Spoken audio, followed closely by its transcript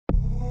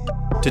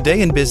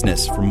Today in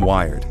Business from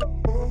Wired.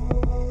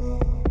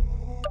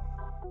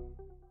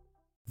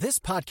 This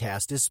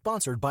podcast is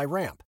sponsored by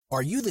Ramp.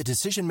 Are you the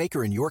decision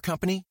maker in your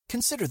company?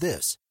 Consider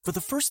this. For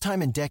the first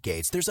time in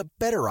decades, there's a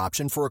better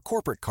option for a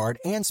corporate card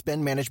and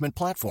spend management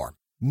platform.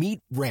 Meet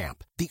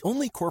Ramp, the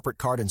only corporate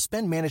card and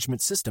spend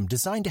management system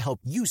designed to help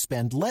you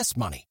spend less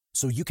money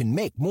so you can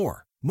make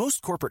more.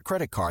 Most corporate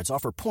credit cards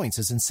offer points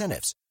as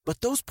incentives,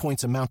 but those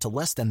points amount to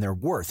less than their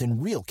worth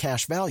in real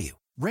cash value.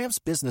 Ramp's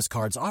business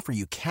cards offer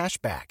you cash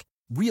back,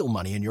 real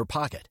money in your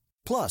pocket.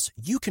 Plus,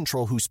 you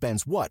control who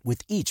spends what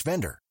with each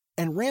vendor.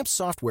 And Ramp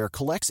software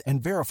collects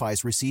and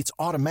verifies receipts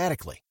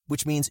automatically,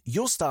 which means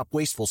you'll stop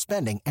wasteful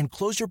spending and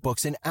close your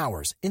books in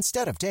hours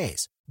instead of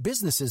days.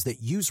 Businesses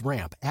that use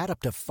Ramp add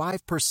up to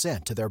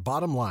 5% to their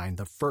bottom line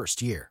the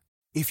first year.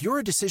 If you're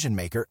a decision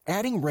maker,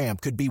 adding Ramp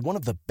could be one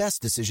of the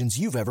best decisions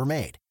you've ever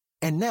made.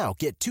 And now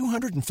get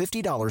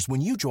 $250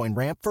 when you join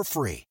Ramp for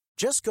free.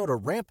 Just go to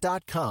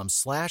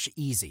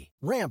ramp.com/easy.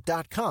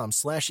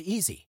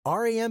 Ramp.com/easy.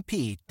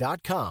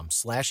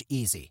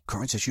 RAMP.com/easy.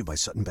 Cards issued by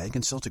Sutton Bank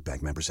and Celtic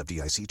Bank, members of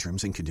FDIC.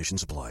 Terms and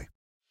conditions apply.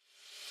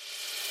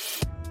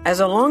 As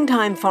a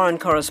longtime foreign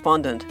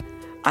correspondent,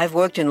 I've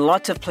worked in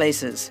lots of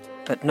places,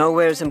 but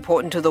nowhere as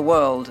important to the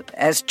world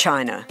as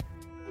China.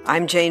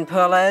 I'm Jane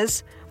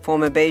Perlez,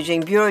 former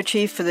Beijing bureau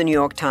chief for the New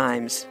York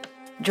Times.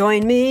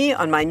 Join me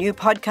on my new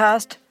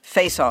podcast,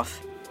 Face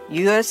Off,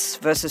 U.S.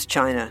 versus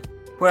China,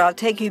 where I'll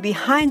take you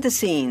behind the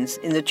scenes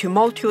in the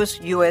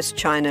tumultuous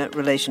U.S.-China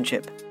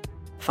relationship.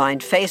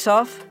 Find Face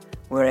Off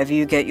wherever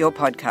you get your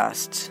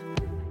podcasts.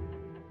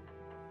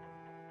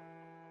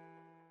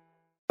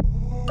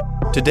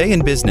 Today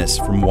in Business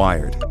from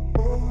Wired.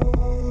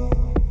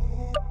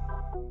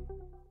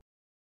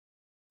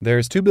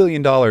 There's $2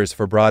 billion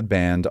for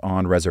broadband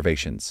on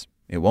reservations.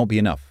 It won't be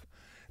enough.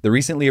 The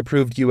recently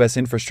approved U.S.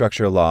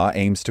 infrastructure law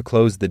aims to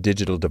close the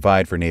digital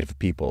divide for Native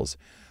peoples,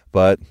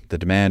 but the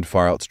demand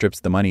far outstrips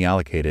the money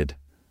allocated.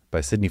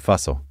 By Sydney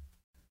Fussell.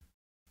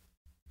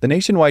 The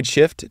nationwide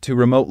shift to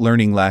remote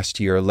learning last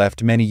year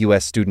left many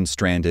U.S. students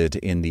stranded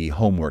in the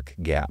homework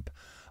gap,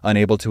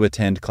 unable to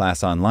attend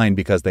class online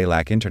because they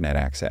lack internet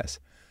access.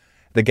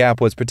 The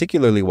gap was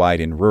particularly wide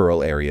in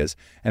rural areas,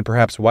 and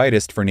perhaps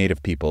widest for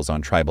Native peoples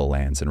on tribal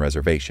lands and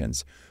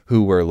reservations,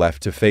 who were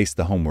left to face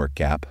the homework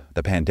gap,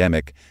 the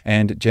pandemic,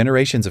 and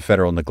generations of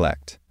federal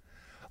neglect.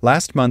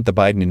 Last month, the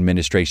Biden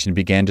administration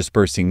began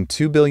dispersing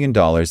 $2 billion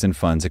in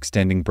funds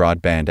extending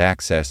broadband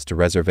access to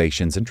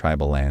reservations and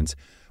tribal lands,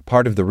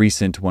 part of the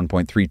recent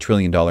 $1.3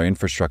 trillion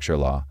infrastructure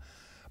law.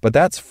 But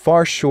that's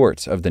far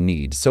short of the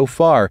need. So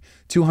far,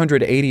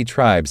 280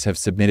 tribes have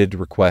submitted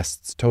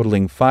requests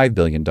totaling $5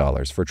 billion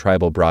for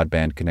tribal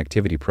broadband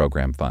connectivity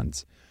program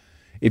funds.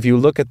 If you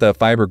look at the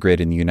fiber grid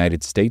in the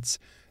United States,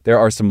 there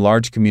are some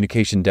large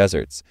communication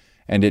deserts,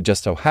 and it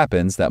just so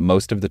happens that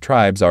most of the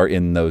tribes are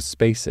in those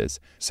spaces,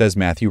 says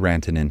Matthew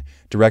Rantanen,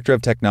 Director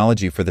of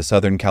Technology for the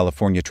Southern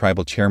California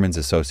Tribal Chairmen's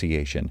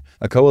Association,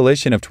 a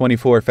coalition of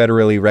 24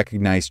 federally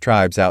recognized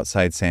tribes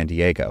outside San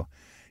Diego.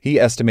 He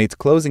estimates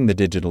closing the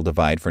digital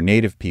divide for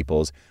Native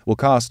peoples will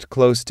cost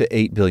close to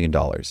 $8 billion.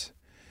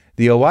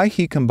 The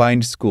Owyhee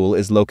Combined School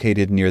is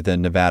located near the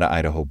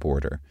Nevada-Idaho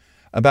border,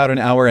 about an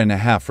hour and a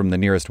half from the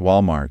nearest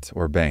Walmart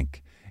or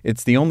bank.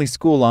 It's the only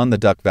school on the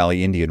Duck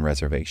Valley Indian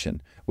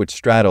Reservation, which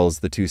straddles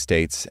the two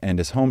states and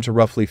is home to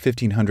roughly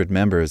 1,500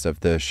 members of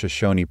the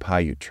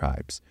Shoshone-Paiute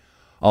tribes.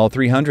 All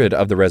 300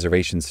 of the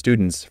reservation's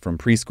students, from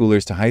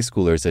preschoolers to high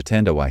schoolers,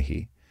 attend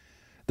Owyhee.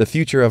 The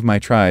future of my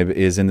tribe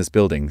is in this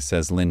building,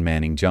 says Lynn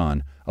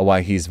Manning-John,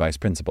 Owyehee's vice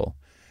principal.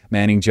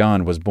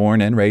 Manning-John was born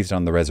and raised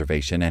on the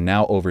reservation and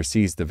now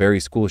oversees the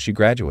very school she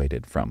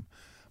graduated from.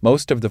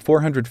 Most of the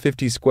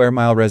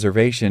 450-square-mile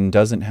reservation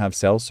doesn't have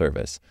cell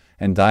service,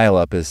 and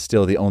dial-up is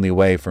still the only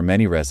way for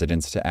many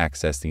residents to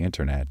access the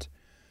internet.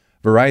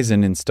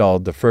 Verizon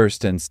installed the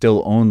first and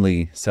still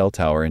only cell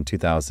tower in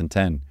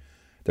 2010.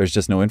 There's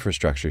just no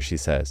infrastructure, she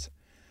says.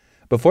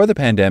 Before the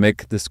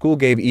pandemic, the school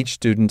gave each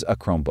student a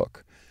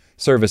Chromebook.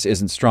 Service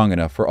isn't strong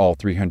enough for all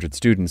 300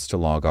 students to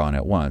log on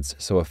at once,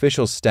 so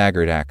officials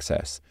staggered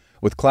access,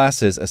 with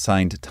classes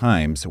assigned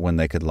times when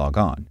they could log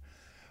on.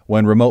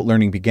 When remote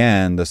learning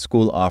began, the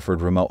school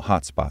offered remote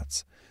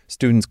hotspots.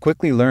 Students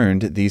quickly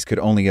learned these could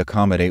only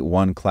accommodate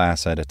one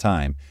class at a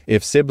time.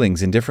 If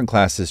siblings in different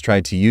classes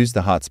tried to use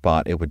the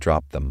hotspot, it would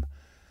drop them.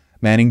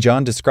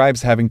 Manning-John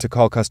describes having to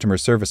call customer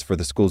service for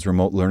the school's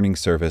remote learning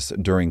service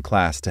during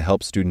class to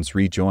help students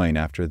rejoin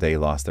after they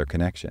lost their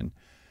connection.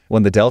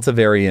 When the Delta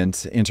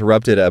variant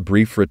interrupted a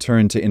brief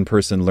return to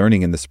in-person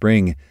learning in the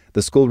spring,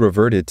 the school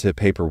reverted to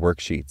paper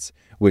worksheets,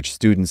 which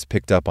students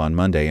picked up on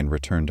Monday and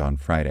returned on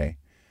Friday.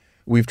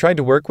 We've tried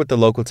to work with the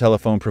local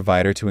telephone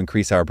provider to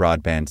increase our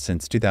broadband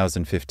since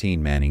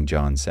 2015,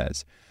 Manning-John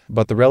says.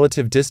 But the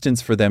relative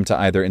distance for them to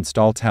either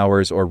install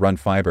towers or run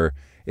fiber,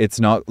 it's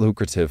not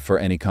lucrative for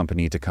any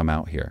company to come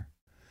out here.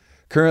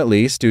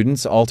 Currently,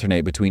 students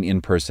alternate between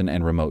in-person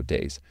and remote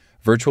days.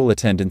 Virtual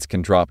attendance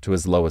can drop to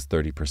as low as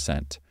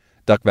 30%.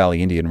 Duck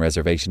Valley Indian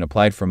Reservation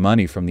applied for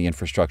money from the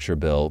infrastructure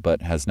bill,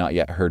 but has not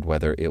yet heard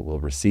whether it will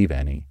receive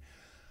any.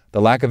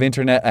 The lack of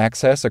internet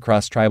access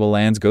across tribal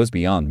lands goes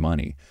beyond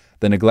money.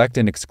 The neglect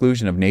and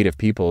exclusion of native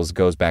peoples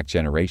goes back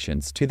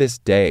generations. To this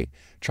day,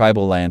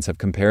 tribal lands have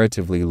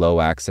comparatively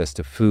low access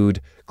to food,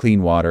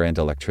 clean water, and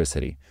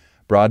electricity.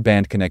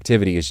 Broadband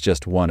connectivity is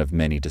just one of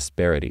many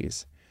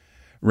disparities.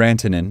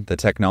 Rantanen, the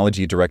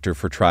technology director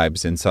for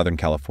tribes in Southern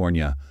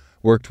California,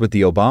 worked with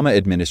the Obama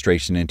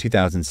administration in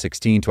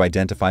 2016 to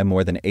identify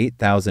more than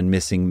 8,000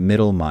 missing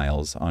middle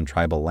miles on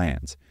tribal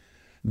lands.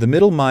 The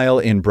middle mile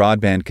in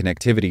broadband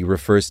connectivity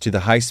refers to the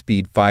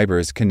high-speed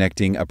fibers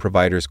connecting a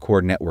provider's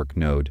core network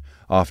node,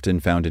 often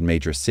found in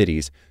major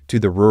cities, to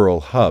the rural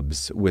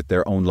hubs with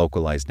their own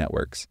localized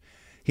networks.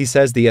 He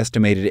says the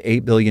estimated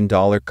 $8 billion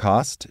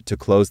cost to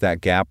close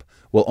that gap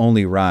will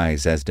only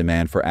rise as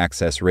demand for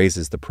access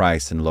raises the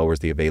price and lowers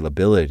the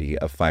availability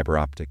of fiber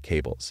optic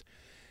cables.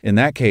 In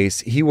that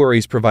case, he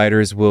worries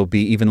providers will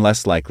be even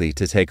less likely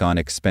to take on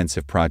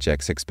expensive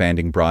projects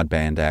expanding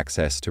broadband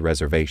access to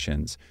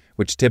reservations,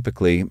 which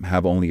typically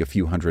have only a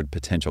few hundred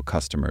potential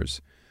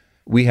customers.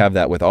 We have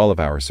that with all of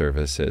our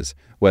services,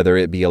 whether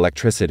it be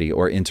electricity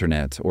or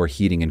internet or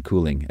heating and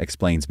cooling,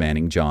 explains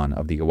Manning John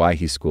of the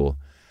Owyhee School.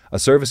 A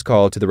service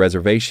call to the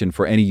reservation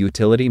for any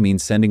utility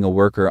means sending a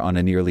worker on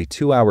a nearly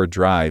 2-hour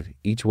drive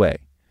each way.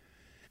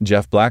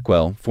 Jeff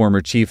Blackwell,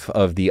 former chief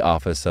of the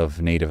Office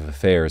of Native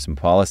Affairs and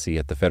Policy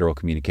at the Federal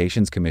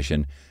Communications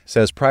Commission,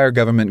 says prior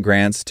government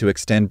grants to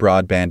extend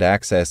broadband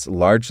access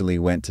largely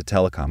went to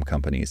telecom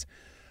companies.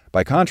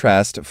 By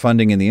contrast,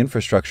 funding in the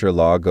infrastructure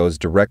law goes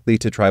directly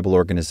to tribal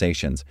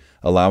organizations,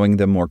 allowing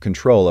them more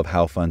control of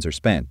how funds are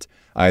spent,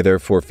 either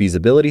for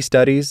feasibility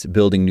studies,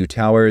 building new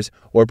towers,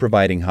 or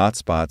providing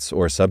hotspots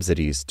or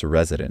subsidies to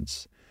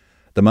residents.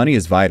 The money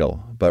is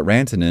vital, but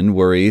Rantanen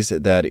worries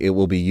that it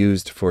will be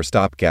used for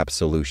stopgap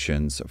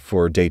solutions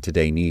for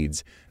day-to-day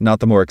needs, not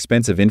the more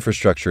expensive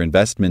infrastructure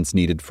investments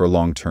needed for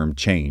long-term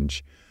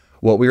change.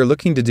 What we are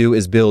looking to do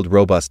is build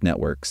robust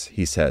networks,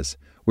 he says.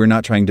 We're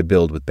not trying to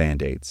build with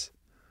Band-Aids.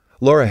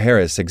 Laura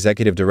Harris,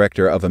 executive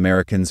director of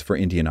Americans for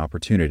Indian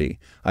Opportunity,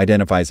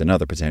 identifies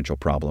another potential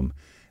problem.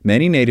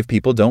 Many Native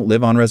people don't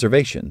live on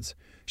reservations.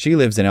 She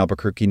lives in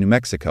Albuquerque, New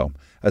Mexico,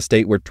 a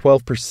state where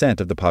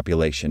 12% of the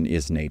population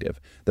is Native,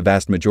 the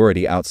vast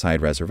majority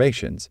outside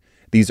reservations.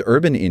 These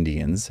urban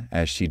Indians,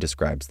 as she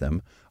describes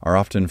them, are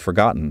often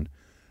forgotten.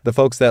 The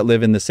folks that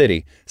live in the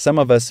city, some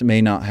of us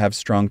may not have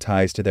strong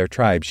ties to their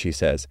tribe, she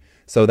says,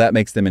 so that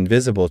makes them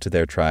invisible to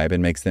their tribe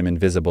and makes them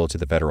invisible to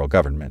the federal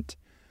government.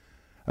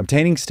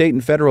 Obtaining state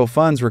and federal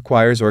funds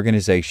requires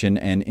organization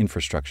and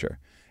infrastructure.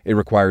 It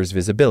requires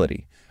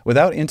visibility.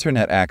 Without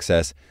internet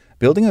access,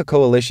 building a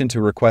coalition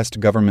to request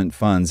government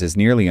funds is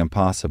nearly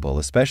impossible,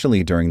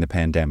 especially during the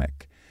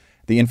pandemic.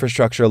 The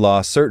infrastructure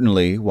law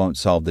certainly won't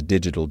solve the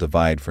digital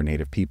divide for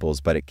Native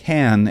peoples, but it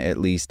can at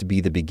least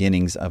be the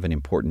beginnings of an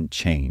important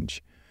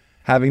change.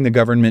 Having the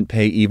government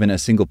pay even a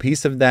single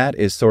piece of that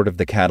is sort of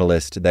the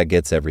catalyst that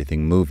gets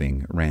everything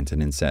moving,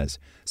 Rantanen says.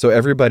 So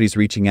everybody's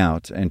reaching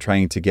out and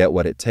trying to get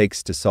what it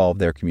takes to solve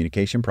their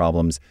communication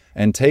problems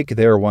and take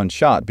their one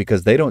shot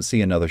because they don't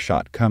see another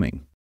shot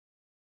coming.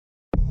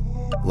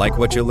 Like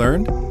what you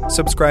learned?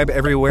 Subscribe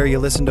everywhere you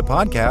listen to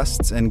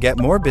podcasts and get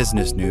more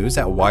business news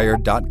at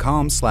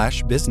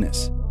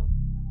wired.com/business.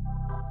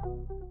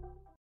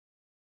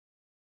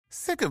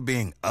 Sick of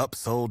being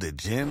upsold at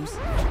gyms?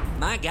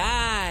 My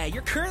guy,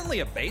 you're currently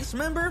a base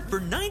member? For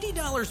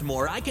 $90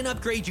 more, I can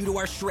upgrade you to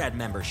our Shred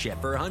membership.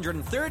 For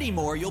 $130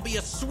 more, you'll be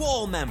a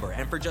Swole member.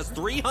 And for just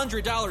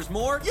 $300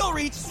 more, you'll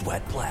reach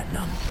Sweat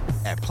Platinum.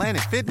 At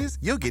Planet Fitness,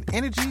 you'll get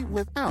energy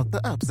without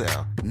the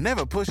upsell.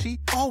 Never pushy,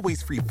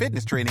 always free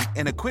fitness training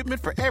and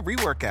equipment for every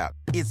workout.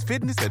 It's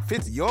fitness that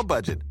fits your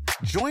budget.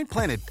 Join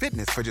Planet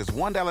Fitness for just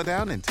 $1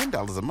 down and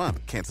 $10 a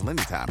month. Cancel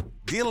anytime.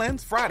 Deal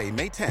ends Friday,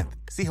 May 10th.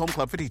 See Home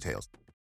Club for details.